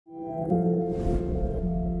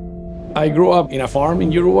I grew up in a farm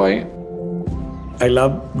in Uruguay. I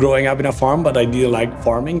loved growing up in a farm, but I didn't like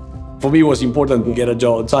farming. For me, it was important to get a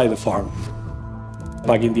job outside the farm.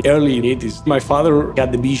 Back in the early 80s, my father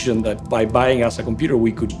had the vision that by buying us a computer,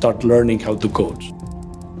 we could start learning how to code.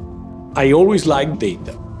 I always liked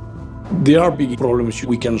data. There are big problems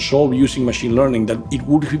we can solve using machine learning that it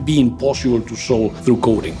would be impossible to solve through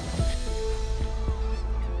coding.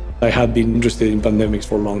 I had been interested in pandemics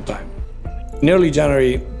for a long time. In early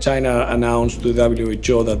January, China announced to the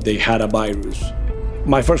WHO that they had a virus.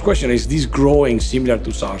 My first question is this growing similar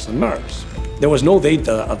to SARS and MERS? There was no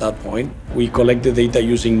data at that point. We collected data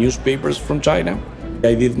using newspapers from China.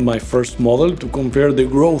 I did my first model to compare the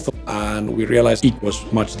growth, and we realized it was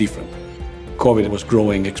much different. COVID was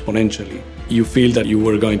growing exponentially. You feel that you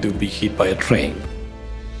were going to be hit by a train.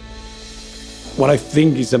 What I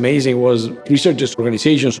think is amazing was researchers,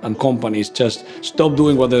 organizations, and companies just stopped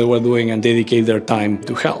doing what they were doing and dedicate their time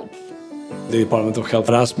to help. The Department of Health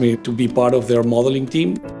asked me to be part of their modeling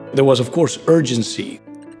team. There was, of course, urgency.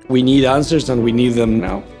 We need answers, and we need them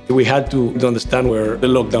now. We had to understand where the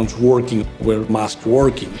lockdowns working, where masks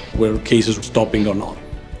working, where cases were stopping or not.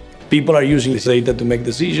 People are using this data to make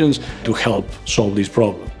decisions to help solve this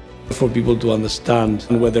problem. For people to understand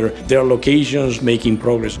whether their locations making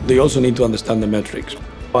progress, they also need to understand the metrics.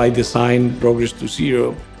 By design progress to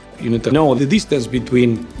zero, you need to know the distance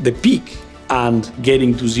between the peak and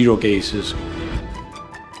getting to zero cases.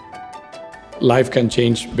 Life can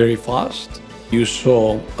change very fast. You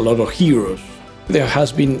saw a lot of heroes. There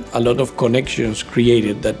has been a lot of connections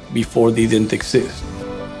created that before didn't exist.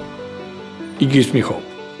 It gives me hope.